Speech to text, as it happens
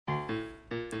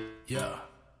Yeah.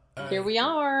 Here we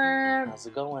are, How's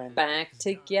it going? back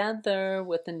together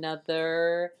with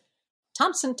another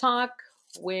Thompson Talk,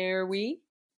 where we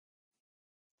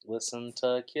Listen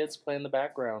to kids play in the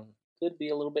background. Could be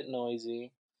a little bit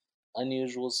noisy.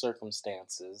 Unusual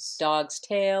circumstances. dog's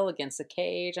tail against the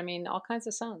cage. I mean, all kinds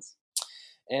of sounds.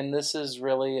 And this is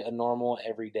really a normal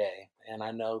everyday. And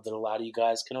I know that a lot of you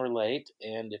guys can relate.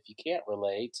 And if you can't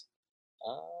relate,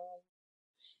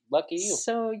 lucky you.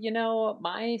 So,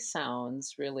 my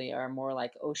sounds really are more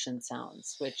like ocean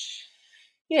sounds, which...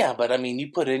 Yeah, but I mean, you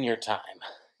put in your time.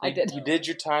 I did. You did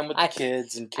your time with the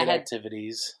kids and kid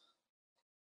activities.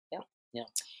 Yeah.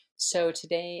 So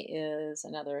today is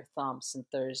another Thompson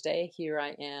Thursday. Here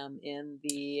I am in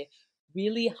the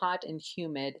really hot and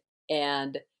humid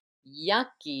and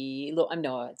yucky.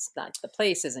 No, it's not. The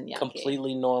place isn't yucky.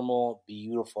 Completely normal,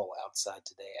 beautiful outside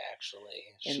today,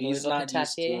 actually. She's not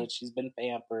used to it. She's been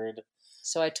pampered.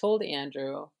 So I told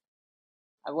Andrew,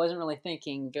 I wasn't really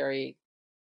thinking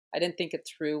I didn't think it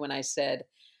through when I said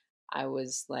I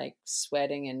was like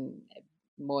sweating and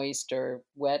moist or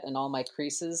wet in all my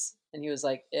creases. And he was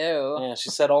like, ew. Yeah, she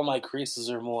said all my creases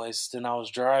are moist, and I was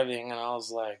driving, and I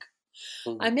was like...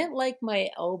 Ooh. I meant like my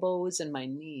elbows and my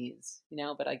knees,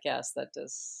 but I guess that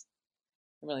does...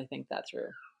 I really think that through.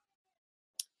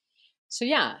 So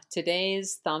yeah,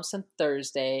 today's Thompson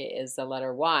Thursday is the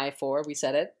letter Y for, we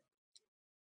said it?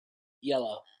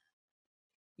 Yellow.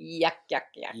 Yuck, yuck,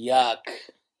 yuck. Yuck.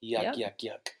 Yuck, Yep. yuck,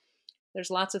 yuck.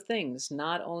 There's lots of things,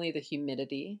 not only the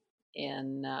humidity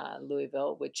in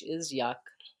Louisville, which is yuck.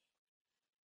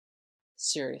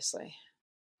 Seriously.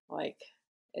 Like,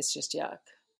 it's just yuck,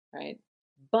 right?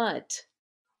 But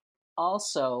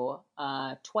also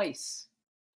twice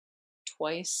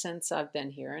since I've been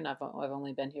here, and I've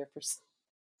only been here for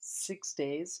 6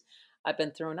 days, I've been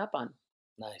thrown up on.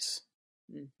 Nice.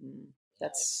 Mm-hmm.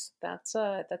 That's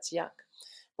yuck.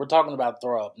 We're talking about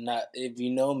throw up. Not if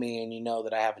you know me and you know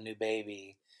that I have a new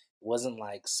baby. It wasn't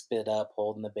like spit up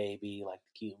holding the baby like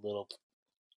the cute little.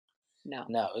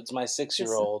 No, it's my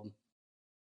 6-year-old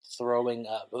throwing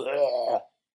up. Ugh.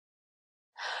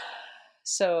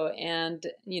 So, and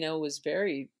it was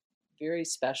very, very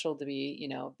special to be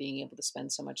being able to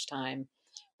spend so much time,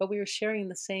 but we were sharing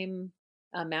the same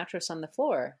mattress on the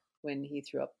floor when he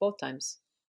threw up both times.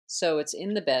 So it's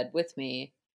in the bed with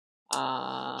me. Should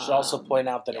also point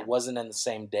out that it wasn't in the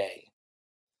same day.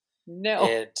 No.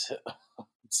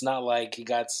 It's not like he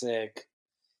got sick,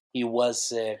 he was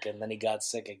sick, and then he got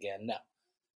sick again. No.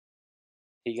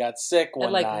 He got sick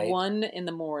one night. At 1 in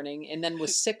the morning, and then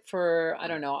was sick for, I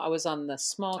don't know, I was on the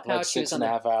small couch. Like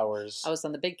 6.5 hours. I was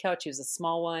on the big couch, he was a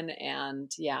small one,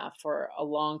 and for a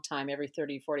long time, every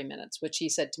 30, 40 minutes, which he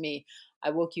said to me, I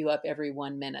woke you up every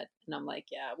 1 minute. And I'm like,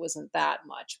 yeah, it wasn't that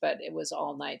much, but it was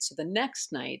all night. So the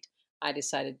next night, I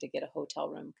decided to get a hotel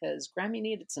room because Grammy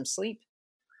needed some sleep.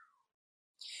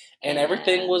 And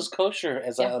everything was kosher,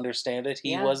 as I understand it.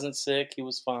 He wasn't sick. He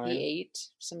was fine. He ate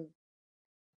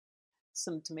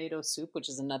some tomato soup, which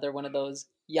is another one of those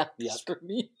yucks for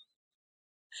me.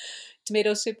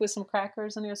 Tomato soup with some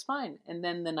crackers, and he was fine. And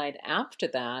then the night after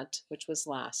that, which was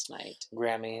last night,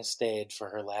 Grammy stayed for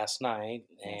her last night.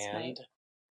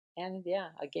 And yeah,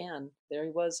 again, there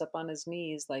he was up on his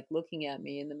knees, like looking at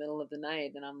me in the middle of the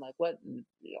night. And I'm like, what?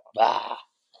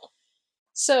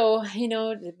 So,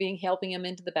 helping him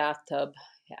into the bathtub,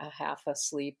 half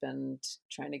asleep and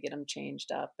trying to get him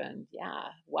changed up. And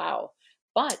wow.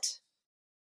 But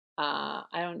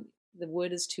the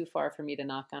wood is too far for me to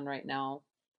knock on right now.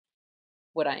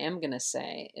 What I am going to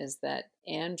say is that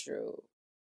Andrew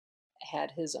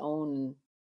had his own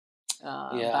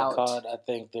bout. I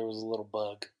think there was a little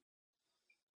bug.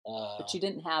 But you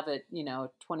didn't have it,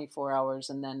 24 hours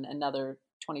and then another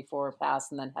 24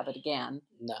 pass and then have it again.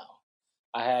 No.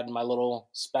 I had my little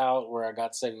spout where I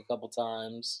got sick a couple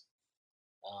times.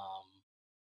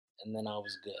 And then I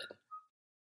was good.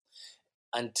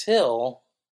 Until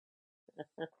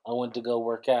I went to go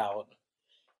work out.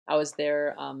 I was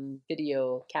there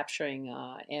video capturing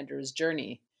Andrew's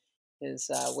journey, his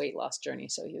weight loss journey.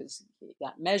 So he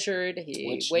got measured,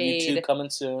 he weighed. YouTube coming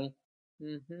soon.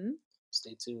 Mm-hmm.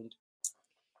 Stay tuned.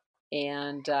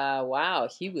 And wow,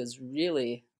 he was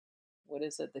really, what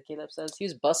is it that Caleb says? He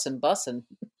was bussin'. Bussin'.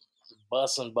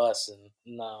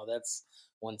 No, that's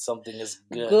when something is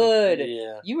good. Good.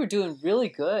 Yeah. You were doing really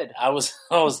good. I was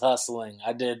hustling.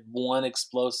 I did one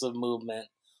explosive movement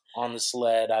on the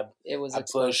sled. I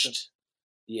pushed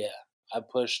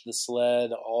the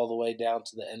sled all the way down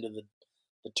to the end of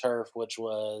the turf, which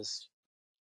was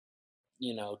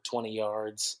 20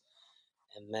 yards.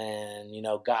 And then,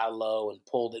 got low and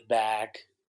pulled it back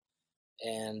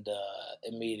and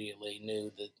immediately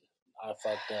knew that I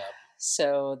fucked up.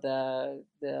 So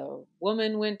the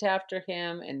woman went after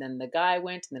him, and then the guy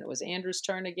went, and then it was Andrew's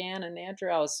turn again. And Andrew,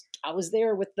 I was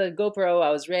there with the GoPro.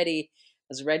 I was ready. I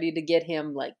was ready to get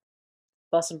him like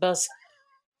bus.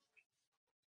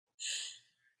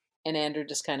 And Andrew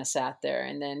just kind of sat there,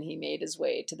 and then he made his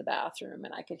way to the bathroom,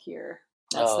 and I could hear.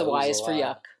 That's the Y is for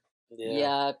yuck.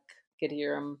 Yeah. Yuck. Could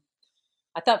hear him.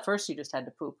 I thought first you just had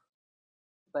to poop,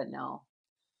 but no.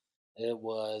 It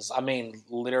was, I mean,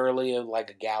 literally like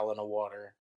a gallon of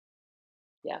water.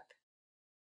 Yuck.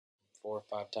 4 or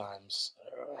 5 times.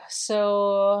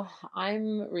 So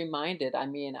I'm reminded, I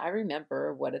mean, I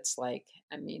remember what it's like,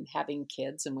 I mean, having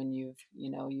kids, and when you've,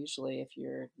 usually if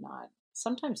you're not,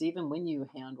 sometimes even when you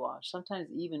hand wash, sometimes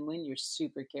even when you're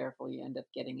super careful, you end up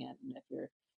getting it. And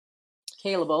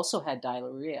Caleb also had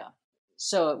diarrhea.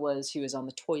 So it was, he was on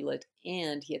the toilet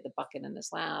and he had the bucket in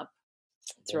his lap,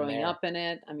 throwing up in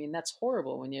it. I mean, that's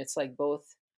horrible when it's like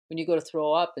both, when you go to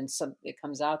throw up and it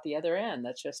comes out the other end.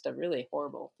 That's just a really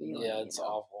horrible feeling. Yeah, it's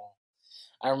awful.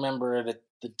 I remember the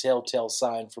telltale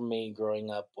sign for me growing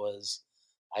up was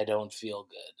I don't feel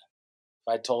good.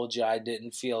 If I told you I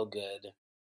didn't feel good,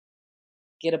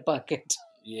 get a bucket.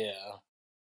 Yeah.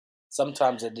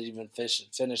 Sometimes I didn't even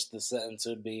finish the sentence. It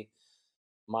would be,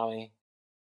 Mommy,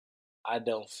 I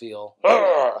don't feel.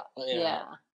 Yeah.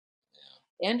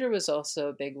 Andrew was also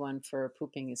a big one for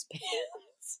pooping his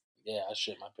pants. Yeah, I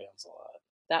shit my pants a lot.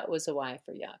 That was a Y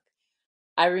for yuck.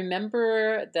 I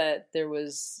remember that there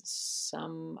was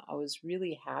I was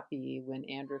really happy when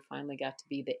Andrew finally got to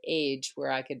be the age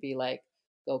where I could be like,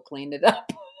 go clean it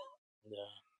up. Yeah.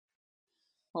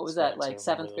 What was that, like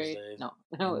 7th grade? No.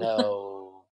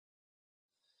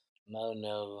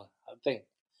 No. I think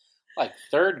like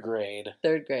 3rd grade.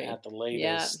 3rd grade. At the latest.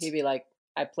 Yeah, he'd be like,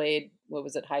 I played, what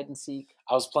was it, hide and seek?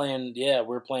 I was playing, we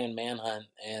were playing Manhunt,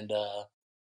 and I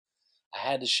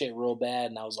had to shit real bad,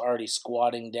 and I was already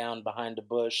squatting down behind a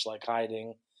bush, like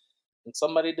hiding, and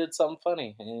somebody did something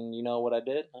funny, and you know what I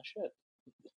did? I shit.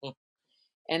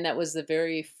 And that was the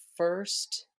very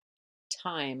first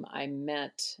time I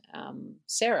met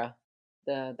Sarah,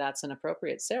 That's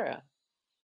Inappropriate Sarah,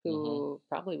 who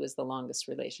probably was the longest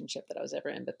relationship that I was ever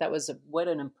in. But that was what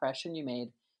an impression you made.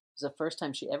 It was the first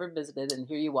time she ever visited, and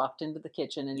here you walked into the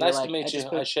kitchen, and nice you're like, to meet you.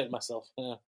 I shit myself.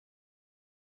 Yeah.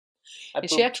 And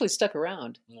she actually stuck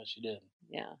around. No, she did.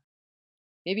 Yeah.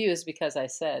 Maybe it was because I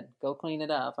said, go clean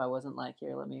it up. I wasn't like,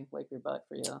 here, let me wipe your butt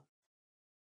for you.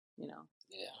 Yeah,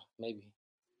 maybe.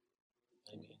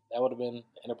 That would have been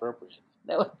inappropriate.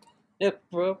 That would have been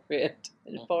inappropriate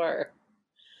and far.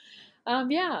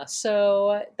 Yeah,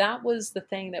 so that was the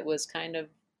thing that was kind of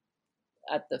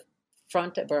at the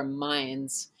front of our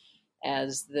minds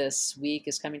as this week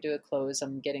is coming to a close.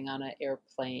 I'm getting on an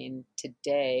airplane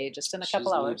today, just in a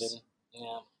couple hours. Leaving.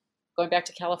 Yeah. Going back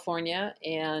to California,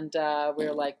 and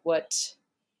we're like,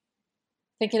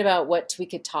 thinking about what we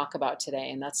could talk about today,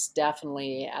 and that's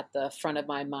definitely at the front of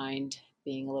my mind,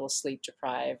 being a little sleep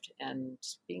deprived and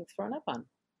being thrown up on,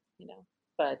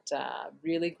 But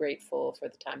really grateful for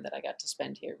the time that I got to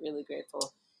spend here. Really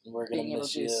grateful. We're going to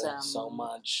miss you so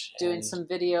much. Doing some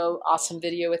awesome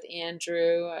video with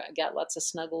Andrew. I got lots of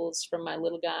snuggles from my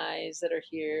little guys that are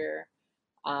here.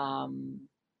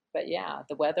 But yeah,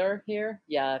 the weather here,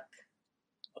 yuck.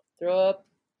 Throw up,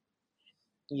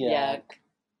 yuck.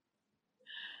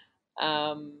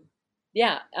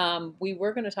 We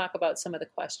were going to talk about some of the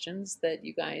questions that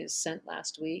you guys sent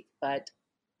last week, but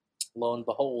lo and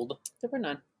behold, there were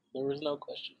none. There was no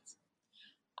questions.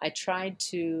 I tried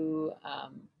to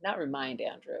not remind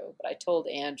Andrew, but I told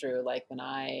Andrew, like when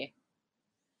I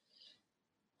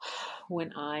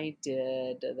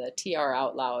did the TR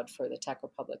Out Loud for the Tech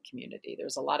Republic community, there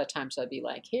was a lot of times I'd be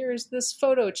like, here's this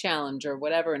photo challenge or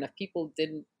whatever, and if people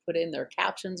didn't put in their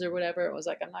captions or whatever, it was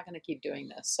like, I'm not going to keep doing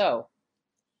this. So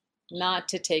not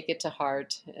to take it to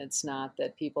heart. It's not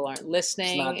that people aren't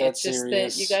listening. It's just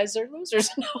that you guys are losers.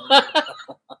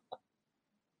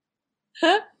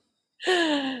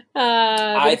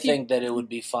 I think that it would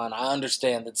be fun. I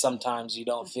understand that sometimes you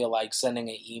don't feel like sending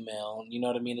an email. You know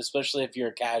what I mean? Especially if you're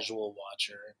a casual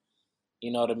watcher.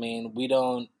 You know what I mean? We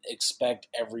don't expect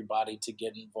everybody to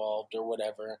get involved or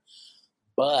whatever.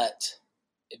 But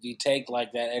if you take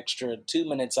like that extra 2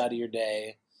 minutes out of your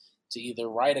day to either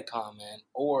write a comment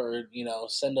or,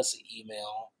 send us an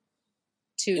email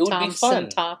to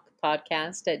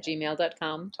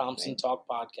ThompsonTalkPodcast@gmail.com.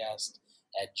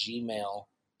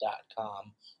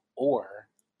 ThompsonTalkPodcast@gmail.com. Or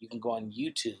you can go on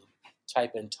YouTube,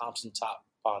 type in Thompson Talk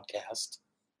Podcast.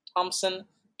 Thompson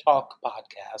Talk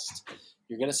Podcast.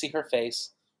 You're going to see her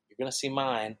face. You're going to see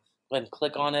mine. Go ahead and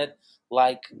click on it.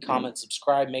 Like, comment,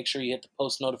 subscribe. Make sure you hit the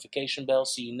post notification bell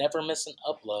so you never miss an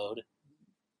upload.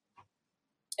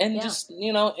 And just,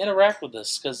 interact with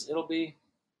us because it'll be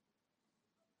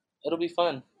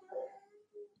fun.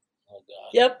 Oh,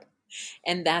 God. Yep.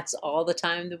 And that's all the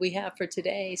time that we have for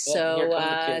today.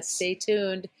 So stay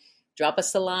tuned. Drop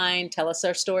us a line. Tell us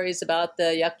our stories about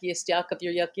the yuckiest yuck of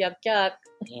your yuck, yuck, yuck.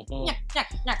 Mm-hmm. Yuck, yuck,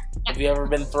 yuck, yuck. Have you ever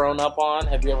been thrown up on?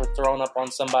 Have you ever thrown up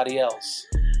on somebody else?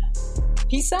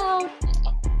 Peace out.